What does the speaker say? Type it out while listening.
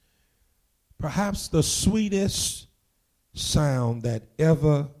Perhaps the sweetest sound that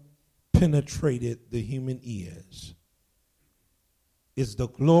ever penetrated the human ears is the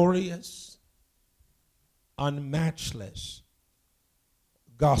glorious, unmatchless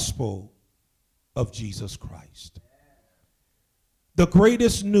gospel of Jesus Christ. The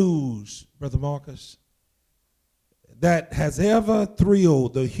greatest news, Brother Marcus, that has ever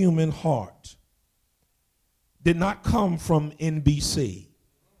thrilled the human heart did not come from NBC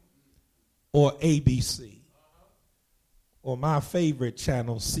or ABC or my favorite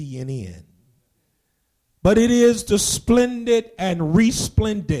channel, CNN. But it is the splendid and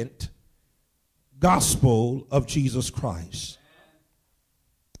resplendent gospel of Jesus Christ.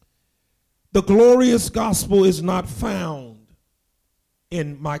 The glorious gospel is not found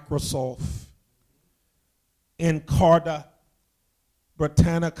in Microsoft, in Carta,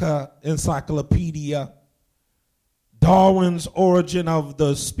 Britannica Encyclopedia, Darwin's Origin of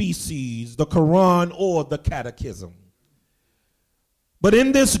the Species, the Quran, or the Catechism. But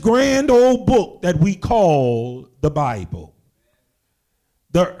in this grand old book that we call the Bible,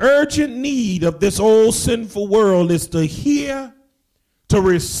 the urgent need of this old sinful world is to hear, to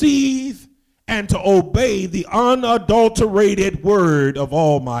receive, and to obey the unadulterated word of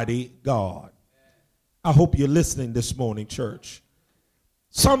Almighty God. I hope you're listening this morning, church.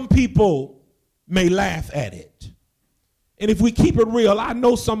 Some people may laugh at it. And if we keep it real, I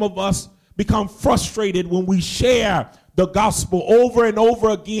know some of us become frustrated when we share the gospel over and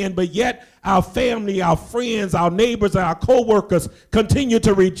over again, but yet our family, our friends, our neighbors, our co-workers continue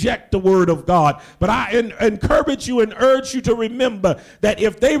to reject the word of God. But I encourage you and urge you to remember that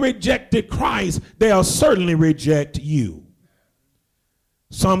if they rejected Christ, they'll certainly reject you.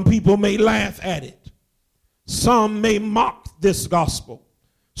 Some people may laugh at it. Some may mock this gospel.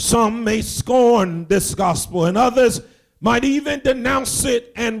 Some may scorn this gospel, and others might even denounce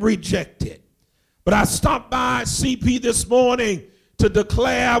it and reject it. But I stopped by CP this morning to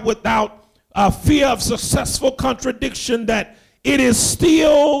declare without a fear of successful contradiction that it is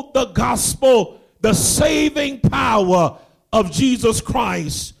still the gospel, the saving power of Jesus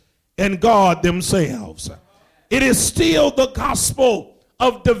Christ and God themselves. It is still the gospel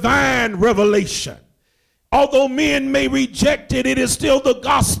of divine revelation. Although men may reject it, it is still the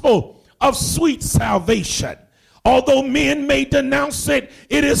gospel of sweet salvation. Although men may denounce it,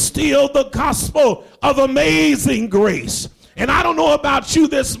 it is still the gospel of amazing grace. And I don't know about you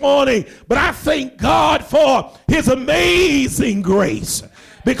this morning, but I thank God for his amazing grace.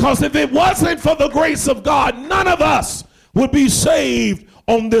 Because if it wasn't for the grace of God, none of us would be saved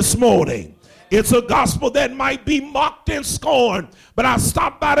on this morning. It's a gospel that might be mocked and scorned, but I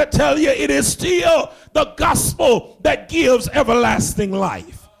stopped by to tell you it is still the gospel that gives everlasting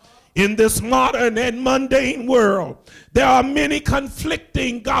life. In this modern and mundane world, there are many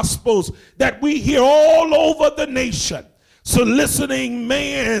conflicting gospels that we hear all over the nation, soliciting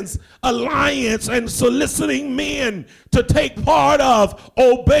man's alliance and soliciting men to take part of,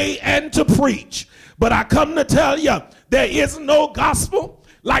 obey, and to preach. But I come to tell you, there is no gospel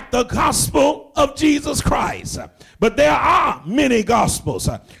like the gospel of Jesus Christ. But there are many gospels.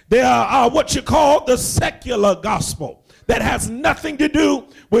 There are what you call the secular gospel that has nothing to do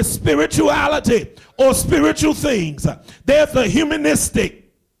with spirituality or spiritual things. There's the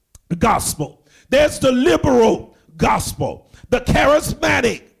humanistic gospel. There's the liberal gospel, the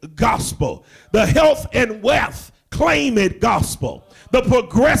charismatic gospel, the health and wealth claim it gospel, the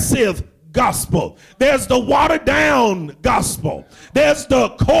progressive gospel. There's the watered down gospel. There's the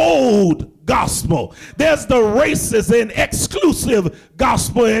cold gospel. There's the racist and exclusive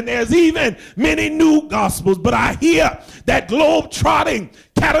gospel, and there's even many new gospels. But I hear that globe-trotting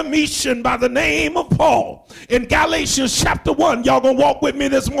catamician by the name of Paul in Galatians chapter 1. Y'all gonna walk with me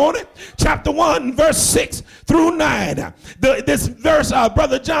this morning? Chapter 1, verse 6 through 9. This verse,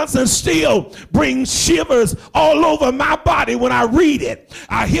 Brother Johnson, still brings shivers all over my body when I read it.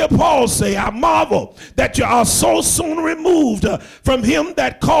 I hear Paul say, I marvel that you are so soon removed from him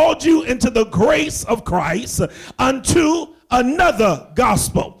that called you into the grace of Christ unto another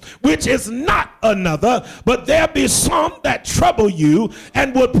gospel, which is not another, but there be some that trouble you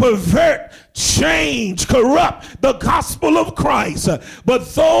and would pervert, change, corrupt the gospel of Christ. But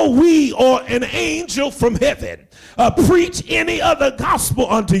though we or an angel from heaven preach any other gospel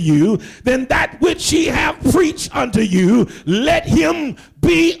unto you than that which ye have preached unto you, let him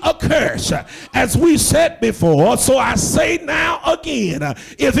be accursed. As we said before, so I say now again,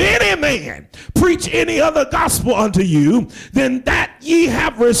 if any man preach any other gospel unto you than that ye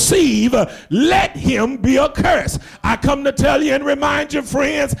have received, let him be accursed. I come to tell you and remind you,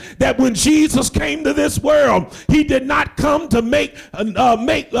 friends, that when Jesus came to this world, he did not come to make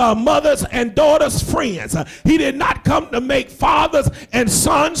mothers and daughters friends. He did not come to make fathers and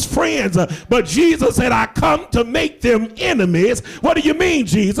sons friends. But Jesus said, I come to make them enemies. What do you mean,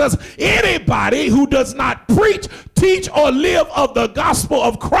 Jesus? Anybody who does not preach, teach, or live of the gospel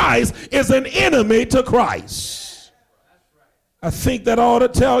of Christ is an enemy to Christ. I think that ought to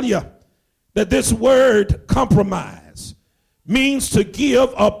tell you that this word compromise means to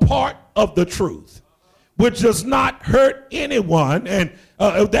give a part of the truth, which does not hurt anyone, and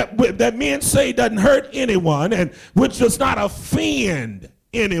that men say doesn't hurt anyone, and which does not offend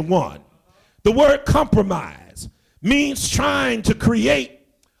anyone. The word compromise means trying to create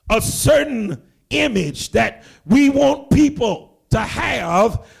a certain image that we want people to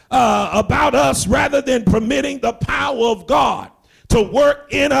have about us, rather than permitting the power of God to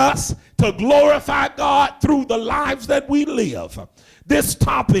work in us to glorify God through the lives that we live. This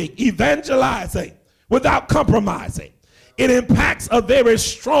topic, evangelizing without compromising, it impacts a very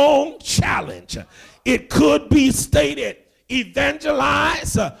strong challenge. It could be stated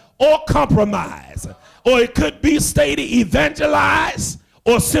evangelize or compromise, or it could be stated evangelize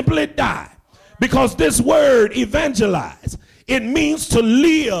or simply die. Because this word evangelize, it means to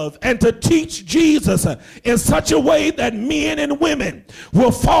live and to teach Jesus in such a way that men and women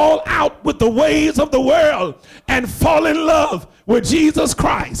will fall out with the ways of the world and fall in love with Jesus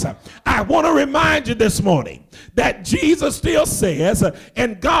Christ. I want to remind you this morning that Jesus still says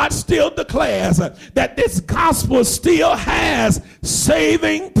and God still declares that this gospel still has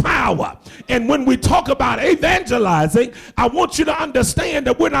saving power. And when we talk about evangelizing, I want you to understand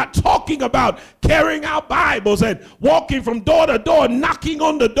that we're not talking about carrying out Bibles and walking from door to door, knocking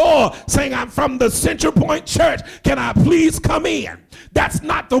on the door, saying, I'm from the Central Pointe Church. Can I please come in? That's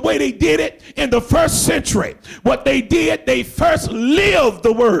not the way they did it in the first century. What they did, they first lived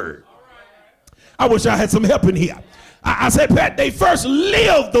the word. I wish I had some help in here. I said, Pat, they first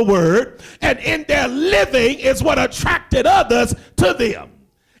lived the word, and in their living is what attracted others to them.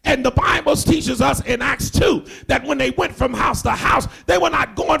 And the Bible teaches us in Acts 2 that when they went from house to house, they were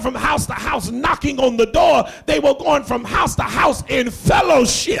not going from house to house knocking on the door. They were going from house to house in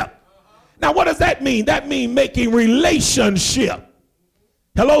fellowship. Now, what does that mean? That means making relationship.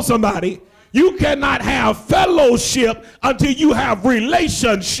 Hello, somebody. You cannot have fellowship until you have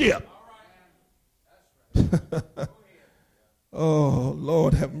relationship. Oh,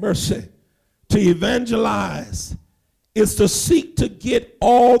 Lord have mercy. To evangelize is to seek to get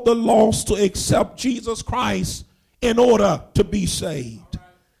all the lost to accept Jesus Christ in order to be saved.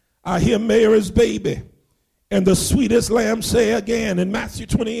 I hear Mary's baby and the sweetest lamb say again in Matthew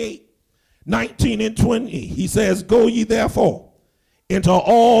 28:19 and 20. He says, go ye therefore into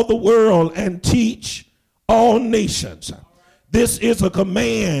all the world and teach all nations. This is a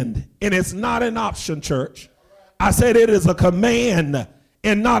command, and it's not an option, church. I said it is a command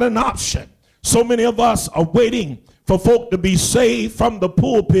and not an option. So many of us are waiting for folk to be saved from the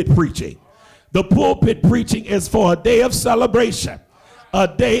pulpit preaching. The pulpit preaching is for a day of celebration, a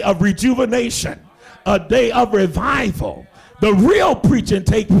day of rejuvenation, a day of revival. The real preaching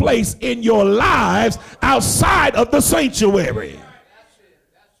takes place in your lives outside of the sanctuary.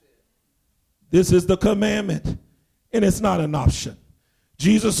 This is the commandment, and it's not an option.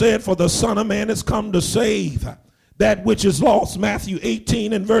 Jesus said, for the Son of Man has come to save that which is lost. Matthew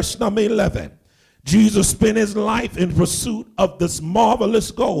 18 and verse number 11. Jesus spent his life in pursuit of this marvelous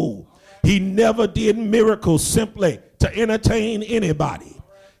goal. He never did miracles simply to entertain anybody.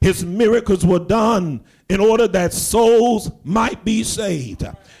 His miracles were done in order that souls might be saved.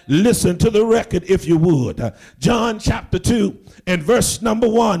 Listen to the record if you would. John chapter 2 and verse number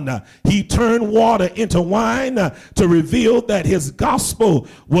 1. He turned water into wine to reveal that his gospel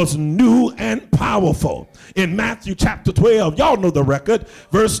was new and powerful. In Matthew chapter 12, y'all know the record,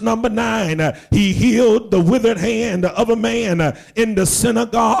 verse number 9, he healed the withered hand of a man in the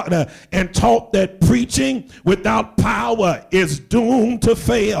synagogue and taught that preaching without power is doomed to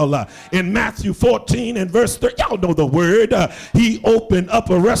fail. In Matthew 14 and verse 3, y'all know the word, he opened up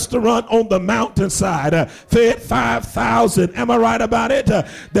a restaurant on the mountainside, fed 5,000, am I right about it?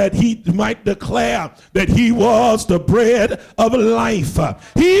 That he might declare that he was the bread of life.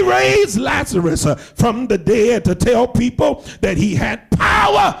 He raised Lazarus from the dead to tell people that he had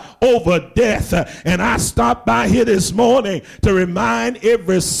power over death. And I stopped by here this morning to remind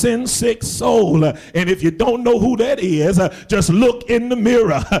every sin-sick soul. And if you don't know who that is, just look in the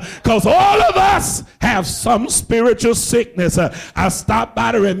mirror, because all of us have some spiritual sickness. I stopped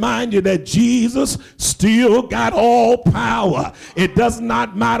by to remind you that Jesus still got all power. It does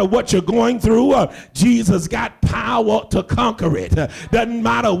not matter what you're going through. Jesus got power to conquer it. Doesn't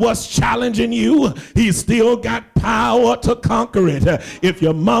matter what's challenging you. He's still got power to conquer it. If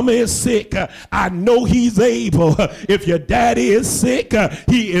your mama is sick, I know he's able. If your daddy is sick,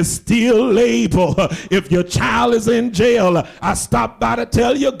 he is still able. If your child is in jail, I stopped by to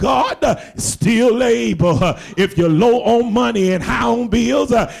tell you God is still able. If you're low on money and high on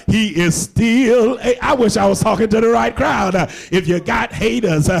bills, he is still I wish I was talking to the right crowd. If you got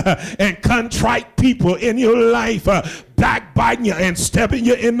haters and contrite people in your life, backbiting you and stepping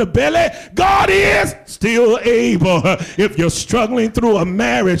you in the belly, God is still able. If you're struggling through a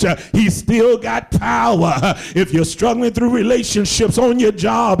marriage, he's still got power. If you're struggling through relationships on your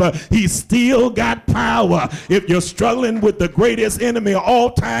job, he's still got power. If you're struggling with the greatest enemy of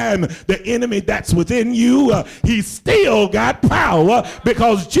all time, the enemy that's within you, he's still got power,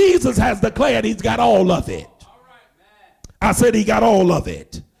 because Jesus has declared he's got all of it. I said he got all of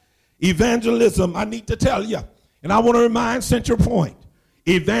it. Evangelism, I need to tell you, and I want to remind Central Pointe,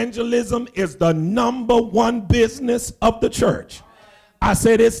 evangelism is the number one business of the church. I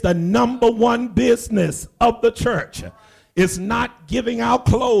said it's the number one business of the church. It's not giving out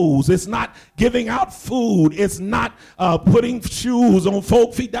clothes. It's not giving out food. It's not putting shoes on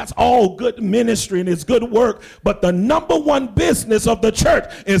folks' feet. That's all good ministry and it's good work. But the number one business of the church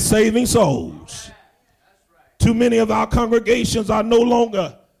is saving souls. Too many of our congregations are no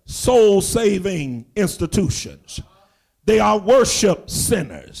longer soul-saving institutions. They are worship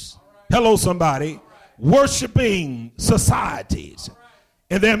centers. Hello, somebody. Worshiping societies.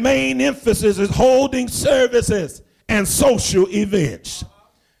 And their main emphasis is holding services and social events.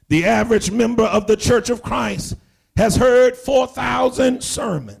 The average member of the Church of Christ has heard 4,000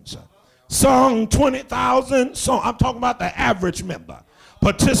 sermons, sung 20,000 songs. I'm talking about the average member.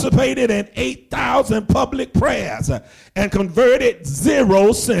 Participated in 8,000 public prayers and converted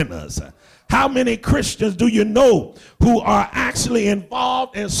 0 sinners. How many Christians do you know who are actually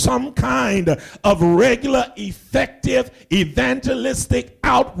involved in some kind of regular, effective, evangelistic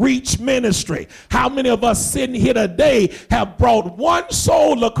outreach ministry? How many of us sitting here today have brought one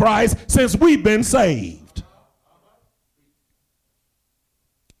soul to Christ since we've been saved?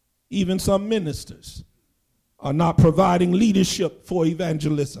 Even some ministers are not providing leadership for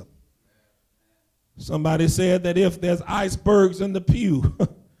evangelism. Somebody said that if there's icebergs in the pew,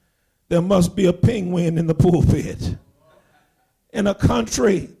 there must be a penguin in the pulpit. In a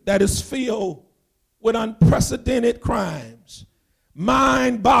country that is filled with unprecedented crimes,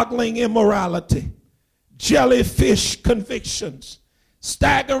 mind-boggling immorality, jellyfish convictions,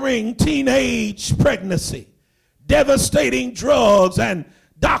 staggering teenage pregnancy, devastating drugs and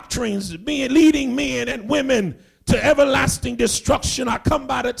doctrines leading men and women to everlasting destruction, I come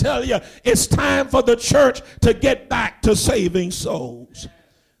by to tell you it's time for the church to get back to saving souls.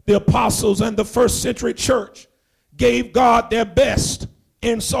 The apostles and the first century church gave God their best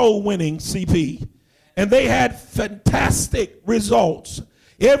in soul winning, CP, and they had fantastic results.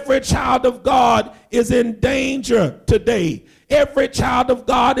 Every child of God is in danger today. Every child of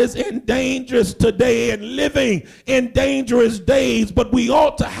God is in danger today and living in dangerous days, but we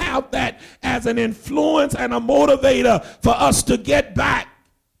ought to have that as an influence and a motivator for us to get back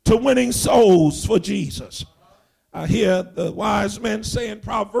to winning souls for Jesus. I hear the wise men say in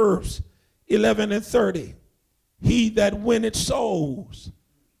Proverbs 11:30, he that winneth souls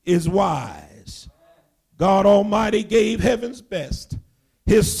is wise. God Almighty gave heaven's best,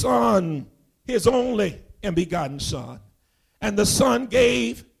 his son, his only and begotten son. And the son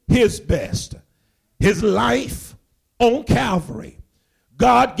gave his best, his life on Calvary.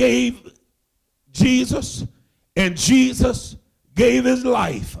 God gave Jesus, and Jesus gave his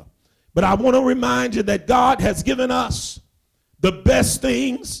life. But I want to remind you that God has given us the best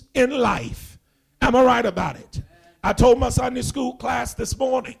things in life. Am I right about it? I told my Sunday school class this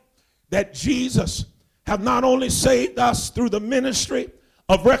morning that Jesus have not only saved us through the ministry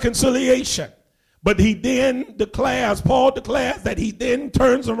of reconciliation, but he then declares, Paul declares that he then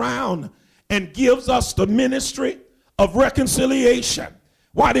turns around and gives us the ministry of reconciliation.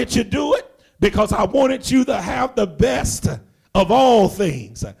 Why did you do it? Because I wanted you to have the best of all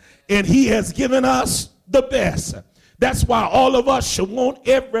things. And he has given us the best. That's why all of us should want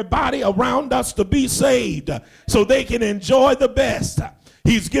everybody around us to be saved so they can enjoy the best.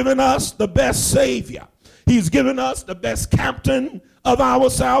 He's given us the best Savior. He's given us the best captain of our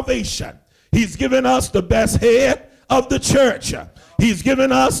salvation. He's given us the best head of the church. He's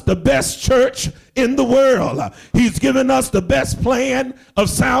given us the best church in the world. He's given us the best plan of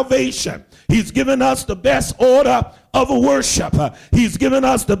salvation. He's given us the best order of worship. He's given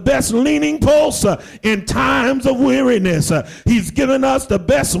us the best leaning post in times of weariness. He's given us the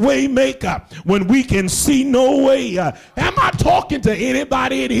best way maker when we can see no way. Am I talking to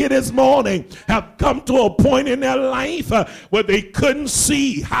anybody in here this morning have come to a point in their life where they couldn't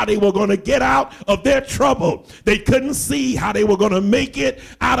see how they were going to get out of their trouble? They couldn't see how they were going to make it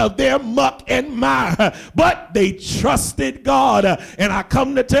out of their muck and mire, but they trusted God. And I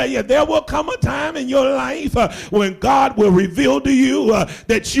come to tell you, there will come a time in your life when God will reveal to you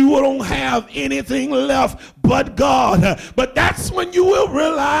that you don't have anything left but God. But that's when you will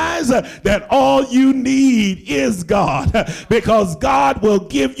realize that all you need is God, because God will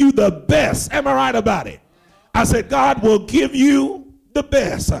give you the best. Am I right about it? I said God will give you the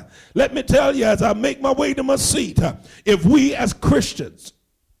best. Let me tell you, as I make my way to my seat, if we as Christians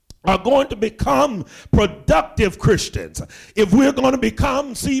are going to become productive Christians, if we're going to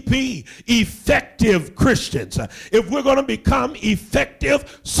become CP, effective Christians, if we're going to become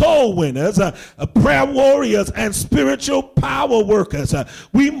effective soul winners, prayer warriors, and spiritual power workers,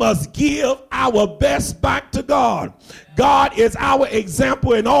 we must give our best back to God. God is our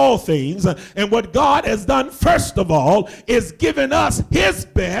example in all things, and what God has done first of all is given us his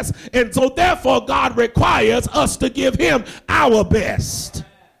best, and so therefore God requires us to give him our best.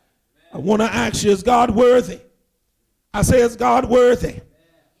 I want to ask you, is God worthy? I say, is God worthy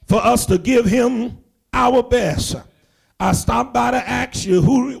for us to give him our best? I stopped by to ask you,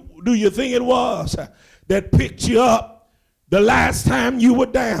 who do you think it was that picked you up the last time you were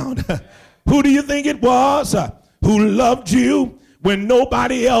down? Who do you think it was who loved you when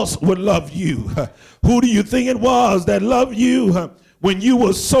nobody else would love you? Who do you think it was that loved you when you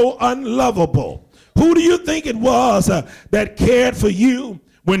were so unlovable? Who do you think it was that cared for you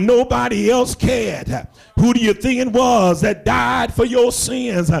when nobody else cared? Who do you think it was that died for your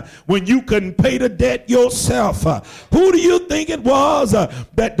sins when you couldn't pay the debt yourself? Who do you think it was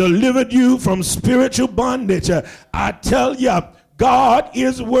that delivered you from spiritual bondage? I tell you, God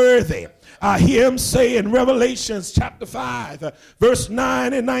is worthy. I hear him say in Revelations chapter 5, verse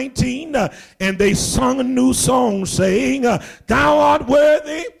 9 and 19, and they sung a new song saying, thou art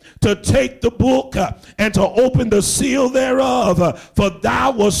worthy to take the book and to open the seal thereof, for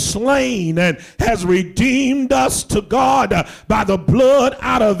thou wast slain and has redeemed us to God by the blood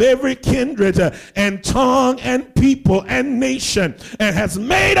out of every kindred and tongue and people and nation, and has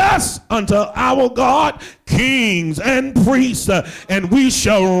made us unto our God kings and priests, and we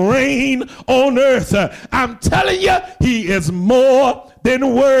shall reign on earth. I'm telling you, he is more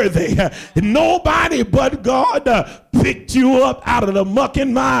than worthy. Nobody but God picked you up out of the muck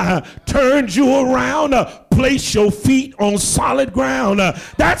and mire, turned you around, place your feet on solid ground.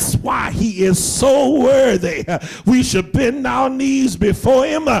 That's why he is so worthy. We should bend our knees before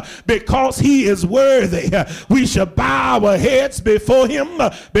him because he is worthy. We should bow our heads before him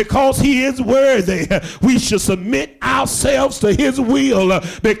because he is worthy. We should submit ourselves to his will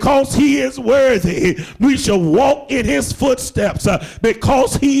because he is worthy. We should walk in his footsteps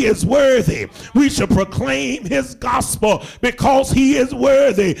because he is worthy. We should proclaim his gospel because he is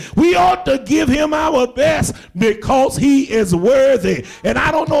worthy. We ought to give him our best because he is worthy. And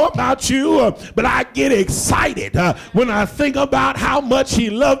I don't know about you, but I get excited when I think about how much he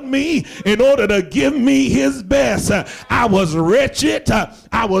loved me in order to give me his best. I was wretched.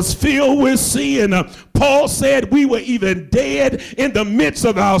 I was filled with sin. Paul said we were even dead in the midst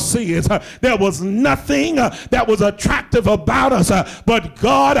of our sins. There was nothing that was attractive about us, but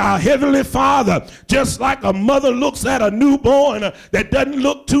God, our heavenly Father, just like a mother looks at a newborn that doesn't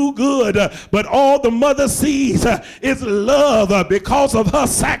look too good, but all the mother sees is love because of her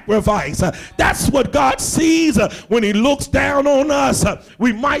sacrifice. That's what God sees when he looks down on us.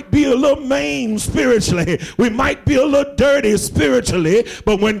 We might be a little mean spiritually. We might be a little dirty spiritually,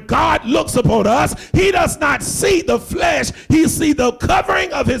 but when God looks upon us, he does not see the flesh. He sees the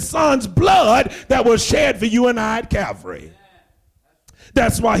covering of his son's blood that was shed for you and I at Calvary.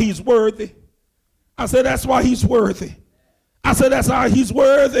 That's why he's worthy. I said, that's why he's worthy. I said, that's why he's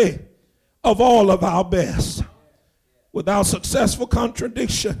worthy of all of our best. Without successful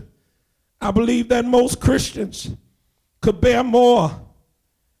contradiction, I believe that most Christians could bear more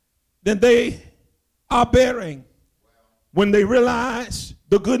than they are bearing when they realize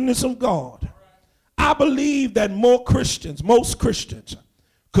the goodness of God. I believe that most Christians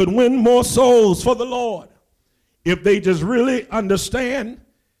could win more souls for the Lord if they just really understand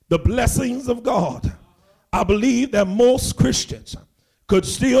the blessings of God. I believe that most Christians could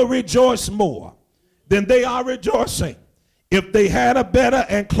still rejoice more than they are rejoicing if they had a better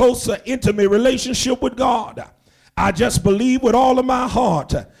and closer intimate relationship with God. I just believe with all of my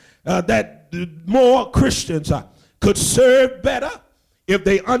heart that more Christians could serve better if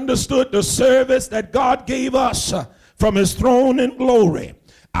they understood the service that God gave us from his throne in glory.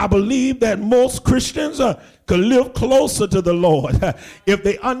 I believe that most Christians could live closer to the Lord if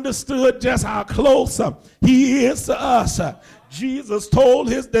they understood just how close he is to us. Jesus told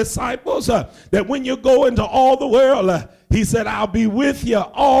his disciples that when you go into all the world, he said, I'll be with you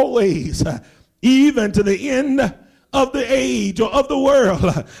always, even to the end of the age or of the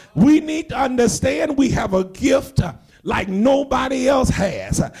world. We need to understand we have a gift like nobody else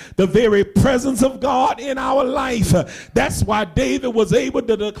has, the very presence of God in our life. That's why David was able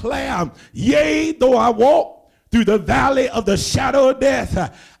to declare, yea, though I walk through the valley of the shadow of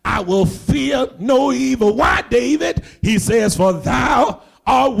death, I will fear no evil. Why, David? He says, for thou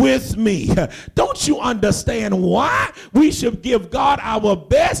art with me. Don't you understand why we should give God our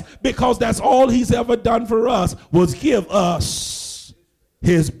best? Because that's all he's ever done for us, was give us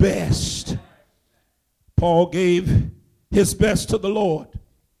his best. Paul gave his best to the Lord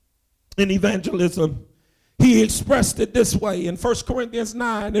in evangelism. He expressed it this way in 1 Corinthians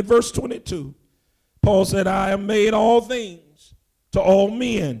 9 and verse 22. Paul said, I have made all things to all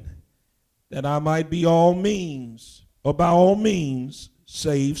men, that I might be all means, or by all means,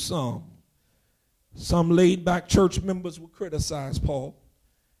 save some. Some laid-back church members will criticize Paul.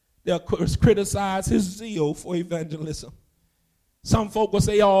 They'll criticize his zeal for evangelism. Some folk will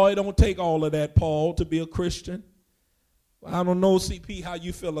say, oh, it don't take all of that, Paul, to be a Christian. Well, I don't know, CP, how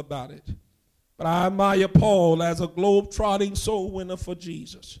you feel about it. But I admire Paul as a globe-trotting soul winner for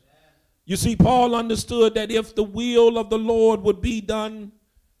Jesus. You see, Paul understood that if the will of the Lord would be done,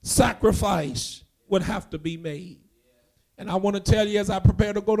 sacrifice would have to be made. And I want to tell you, as I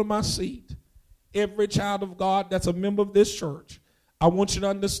prepare to go to my seat, every child of God that's a member of this church, I want you to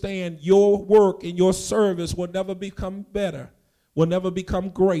understand your work and your service will never become better, will never become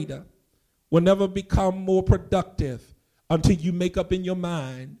greater, will never become more productive until you make up in your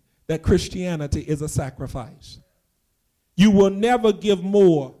mind that Christianity is a sacrifice. You will never give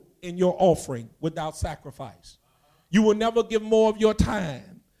more in your offering without sacrifice. You will never give more of your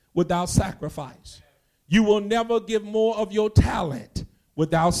time without sacrifice. You will never give more of your talent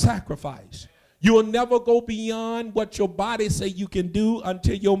without sacrifice. You will never go beyond what your body say you can do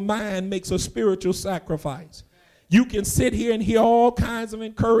until your mind makes a spiritual sacrifice. You can sit here and hear all kinds of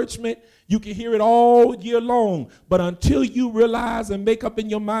encouragement. You can hear it all year long. But until you realize and make up in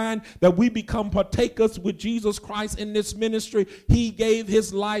your mind that we become partakers with Jesus Christ in this ministry, he gave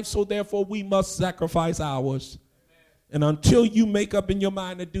his life, so therefore we must sacrifice ours. And until you make up in your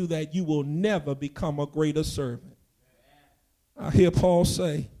mind to do that, you will never become a greater servant. I hear Paul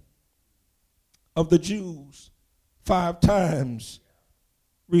say, of the Jews, 5 times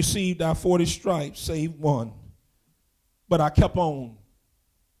received our 40 stripes, save one. But I kept on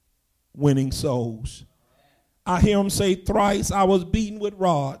winning souls. I hear him say, thrice I was beaten with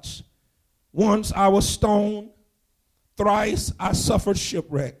rods. Once I was stoned. Thrice I suffered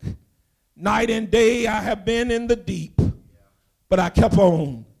shipwreck. Night and day I have been in the deep. But I kept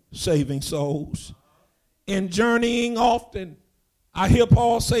on saving souls. In journeying often, I hear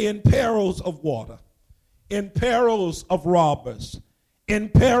Paul say, in perils of water, in perils of robbers, in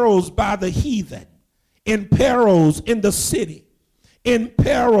perils by the heathen, in perils in the city, in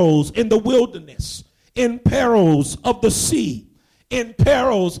perils in the wilderness, in perils of the sea, in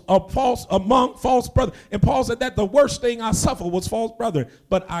perils of among false brothers. And Paul said that the worst thing I suffered was false brother,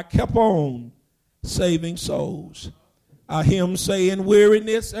 but I kept on saving souls. I hear him say, in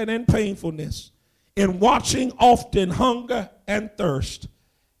weariness and in painfulness, in watching often hunger and thirst,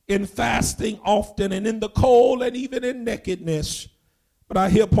 in fasting often and in the cold and even in nakedness. But I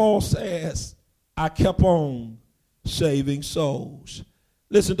hear Paul says, I kept on saving souls.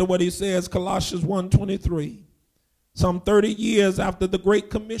 Listen to what he says, Colossians 1:23. Some 30 years after the Great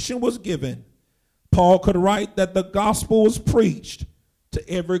Commission was given, Paul could write that the gospel was preached to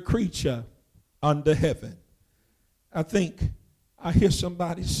every creature under heaven. I think I hear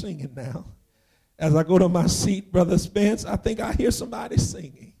somebody singing now. As I go to my seat, Brother Spence, I think I hear somebody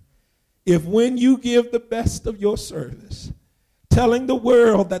singing. If when you give the best of your service, telling the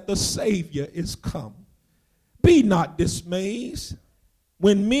world that the Savior is come, be not dismayed.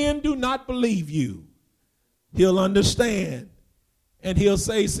 When men do not believe you, he'll understand, and he'll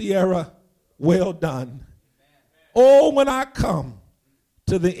say, Sierra, well done. Oh, when I come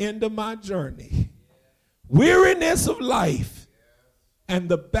to the end of my journey, weariness of life, and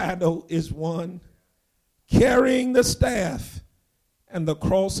the battle is won, carrying the staff and the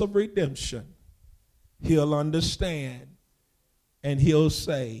cross of redemption, he'll understand and he'll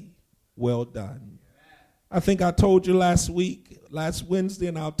say, well done. I think I told you last Wednesday,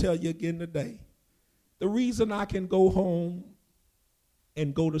 and I'll tell you again today. The reason I can go home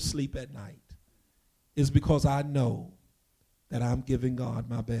and go to sleep at night is because I know that I'm giving God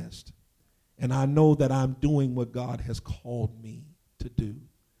my best. And I know that I'm doing what God has called me to do.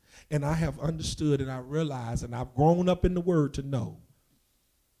 And I have understood and I realize, and I've grown up in the word to know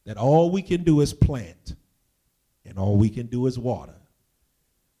that all we can do is plant and all we can do is water.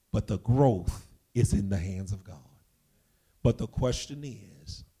 But the growth is in the hands of God. But the question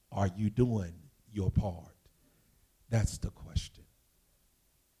is, are you doing your part? That's the question.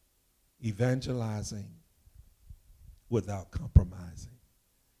 Evangelizing without compromising.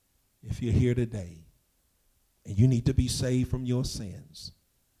 If you're here today and you need to be saved from your sins,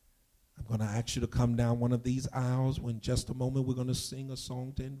 I'm going to ask you to come down one of these aisles. In just a moment, we're going to sing a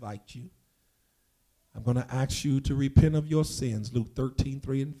song to invite you. I'm going to ask you to repent of your sins, Luke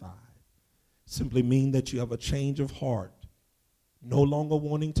 13:3-5. Simply mean that you have a change of heart, no longer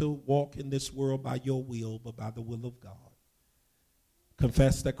wanting to walk in this world by your will, but by the will of God.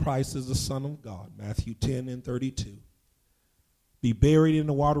 Confess that Christ is the Son of God, Matthew 10:32. Be buried in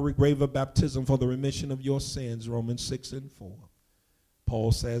the watery grave of baptism for the remission of your sins, Romans 6:4.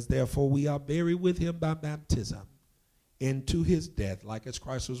 Paul says, therefore we are buried with him by baptism into his death, like as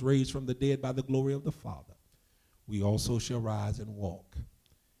Christ was raised from the dead by the glory of the Father. We also shall rise and walk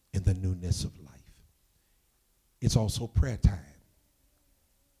in the newness of life. It's also prayer time.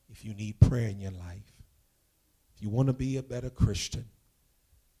 If you need prayer in your life, if you want to be a better Christian,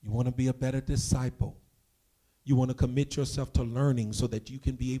 you want to be a better disciple, you want to commit yourself to learning so that you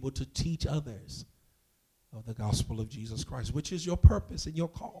can be able to teach others of the gospel of Jesus Christ, which is your purpose and your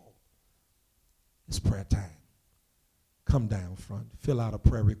call. It's prayer time. Come down front, fill out a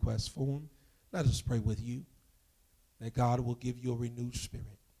prayer request form. Let us pray with you that God will give you a renewed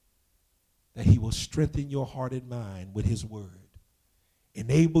spirit, that he will strengthen your heart and mind with his word,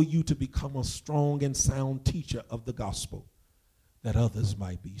 enable you to become a strong and sound teacher of the gospel, that others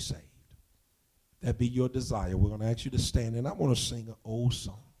might be saved. That be your desire. We're going to ask you to stand, and I want to sing an old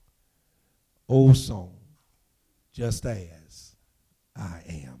song, just as I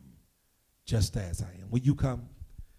am, just as I am. Will you come?